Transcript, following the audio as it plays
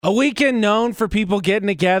A weekend known for people getting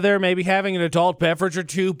together, maybe having an adult beverage or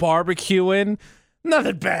two, barbecuing.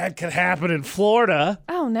 Nothing bad could happen in Florida.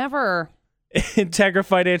 Oh, never. Integra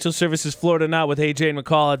Financial Services Florida Not with AJ and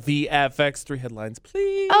McCall at VFX. 3 headlines,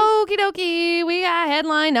 please. Okie dokie. We got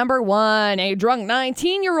headline number 1. A drunk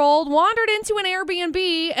 19-year-old wandered into an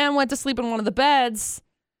Airbnb and went to sleep in one of the beds.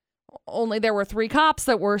 Only there were 3 cops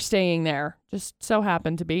that were staying there. Just so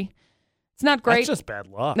happened to be. It's not great. That's just bad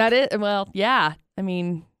luck. That is, well, yeah. I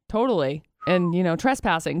mean, totally. And,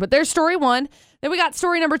 trespassing. But there's story 1. Then we got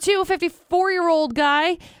story number 2. A 54-year-old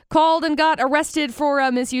guy called and got arrested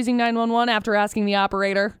for misusing 911 after asking the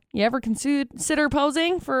operator. You ever consider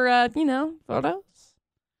posing for, photos?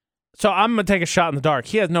 So I'm going to take a shot in the dark.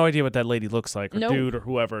 He has no idea what that lady looks like, or Nope. dude, or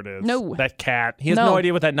whoever it is. No. That cat. He has no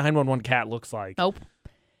idea what that 911 cat looks like. Nope.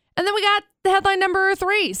 And then we got the headline number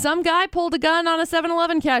 3. Some guy pulled a gun on a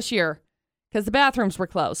 7-Eleven cashier because the bathrooms were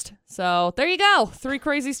closed. So there you go. 3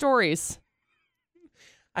 crazy stories.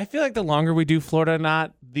 I feel like the longer we do Florida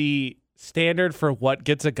Not, the standard for what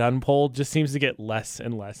gets a gun pulled just seems to get less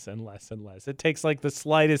and less and less and less. It takes like the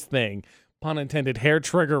slightest thing, pun intended, hair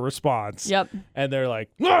trigger response. Yep. And they're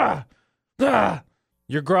like, ah, ah.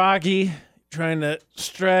 You're groggy, trying to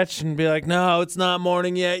stretch and be like, no, it's not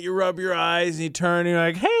morning yet. You rub your eyes and you turn and you're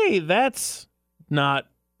like, hey, that's not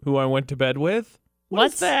who I went to bed with.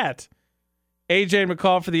 What's that? AJ and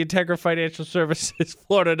McCall for the Integra Financial Services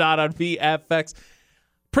Florida Not on VFX.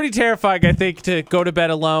 Pretty terrifying, I think, to go to bed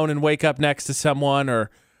alone and wake up next to someone or...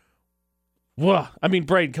 I mean,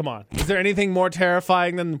 Braden, come on. Is there anything more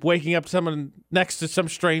terrifying than waking up someone next to some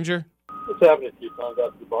stranger? It's happened a few times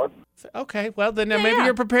after the bar. Okay, well, then maybe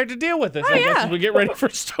you're prepared to deal with this. I guess yeah. as we get ready for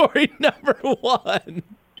story number 1.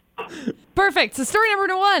 Perfect. So story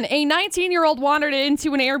number 1, a 19-year-old wandered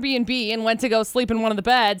into an Airbnb and went to go sleep in one of the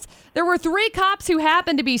beds. There were 3 cops who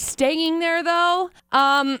happened to be staying there, though.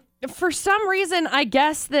 For some reason, I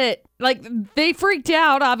guess that, they freaked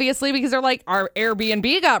out, obviously, because they're like, our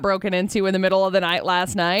Airbnb got broken into in the middle of the night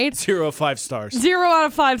last night. 0 of 5 stars. 0 out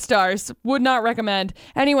of 5 stars. Would not recommend.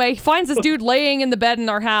 Anyway, finds this dude laying in the bed in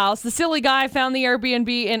our house. The silly guy found the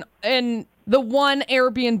Airbnb in the one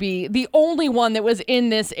Airbnb, the only one that was in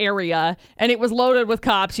this area, and it was loaded with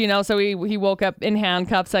cops, so he woke up in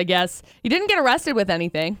handcuffs, I guess. He didn't get arrested with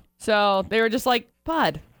anything, so they were just like,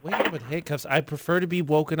 bud. Wake up with handcuffs. I prefer to be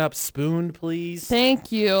woken up spooned, please.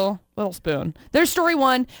 Thank you. Little spoon. There's story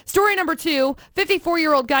 1. Story number 2,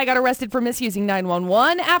 54-year-old guy got arrested for misusing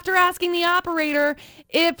 911 after asking the operator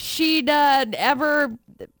if she'd ever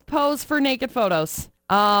pose for naked photos.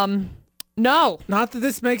 No. Not that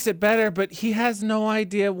this makes it better, but he has no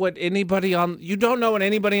idea what anybody on... You don't know what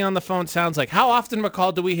anybody on the phone sounds like. How often,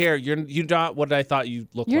 McCall, do we hear, you're not what I thought you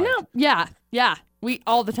looked like? Yeah. We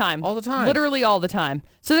all the time. All the time. Literally all the time.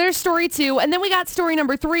 So there's story 2. And then we got story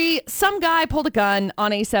number 3. Some guy pulled a gun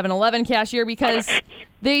on a 7-Eleven cashier because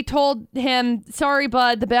they told him, sorry,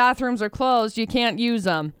 bud, the bathrooms are closed. You can't use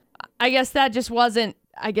them. I guess that wasn't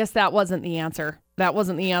the answer. That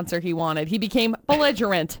wasn't the answer he wanted. He became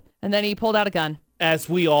belligerent. And then he pulled out a gun. As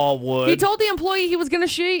we all would. He told the employee he was going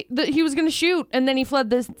to shoot, and then he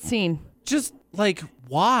fled the scene. Just,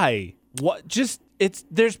 why? What?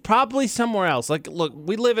 There's probably somewhere else. Look,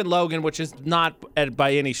 we live in Logan, which is not,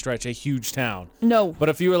 by any stretch, a huge town. No. But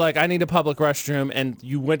if you were like, I need a public restroom, and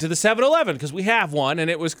you went to the 7-Eleven, because we have one,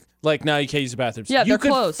 and it was like, no, you can't use the bathrooms. Yeah, you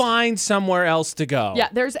could closed. Find somewhere else to go. Yeah,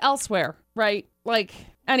 there's elsewhere, right?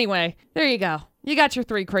 Anyway, there you go. You got your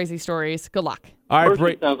 3 crazy stories. Good luck. All right, First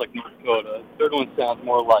one sounds like North Dakota. Third one sounds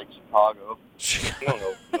more like Chicago.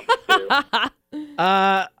 I don't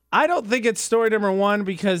know. I don't think it's story number 1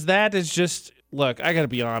 because that is just... Look, I got to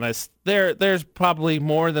be honest. There's probably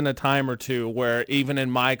more than a time or two where even in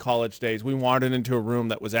my college days, we wandered into a room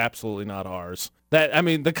that was absolutely not ours.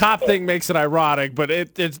 The cop thing makes it ironic, but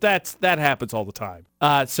that happens all the time.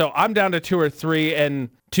 So I'm down to 2 or 3, and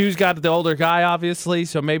 2's got the older guy, obviously,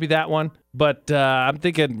 so maybe that one. But I'm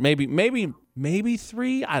thinking maybe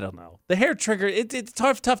 3. I don't know. The hair trigger, it's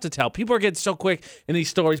tough to tell. People are getting so quick in these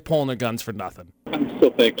stories pulling their guns for nothing. I'm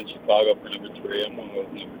still thinking Chicago for number 3.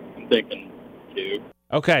 I'm thinking 2.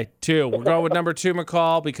 Okay, 2. We're going with number 2,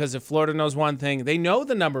 McCall, because if Florida knows one thing, they know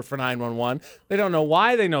the number for 911. They don't know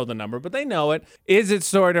why they know the number, but they know it. Is it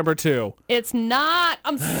story number 2? It's not.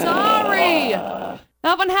 I'm sorry.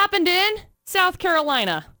 That one happened in South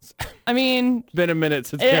Carolina. It's been a minute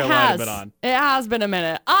since Carolina's been on. It has been a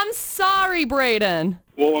minute. I'm sorry, Braden.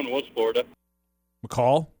 What one was Florida?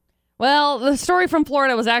 McCall? Well, the story from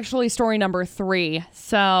Florida was actually story number 3.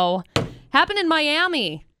 So, happened in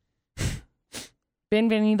Miami.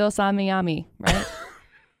 Bienvenidos a Miami, right?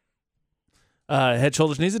 Head,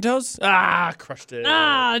 shoulders, knees, and toes. Crushed it.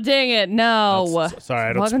 Ah, dang it. No. Sorry,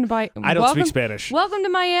 I don't. I don't speak Spanish. Welcome to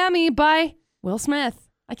Miami by Will Smith.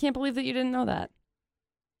 I can't believe that you didn't know that.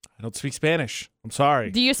 I don't speak Spanish. I'm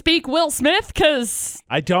sorry. Do you speak Will Smith? Because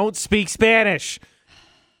I don't speak Spanish.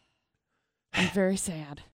 I'm very sad.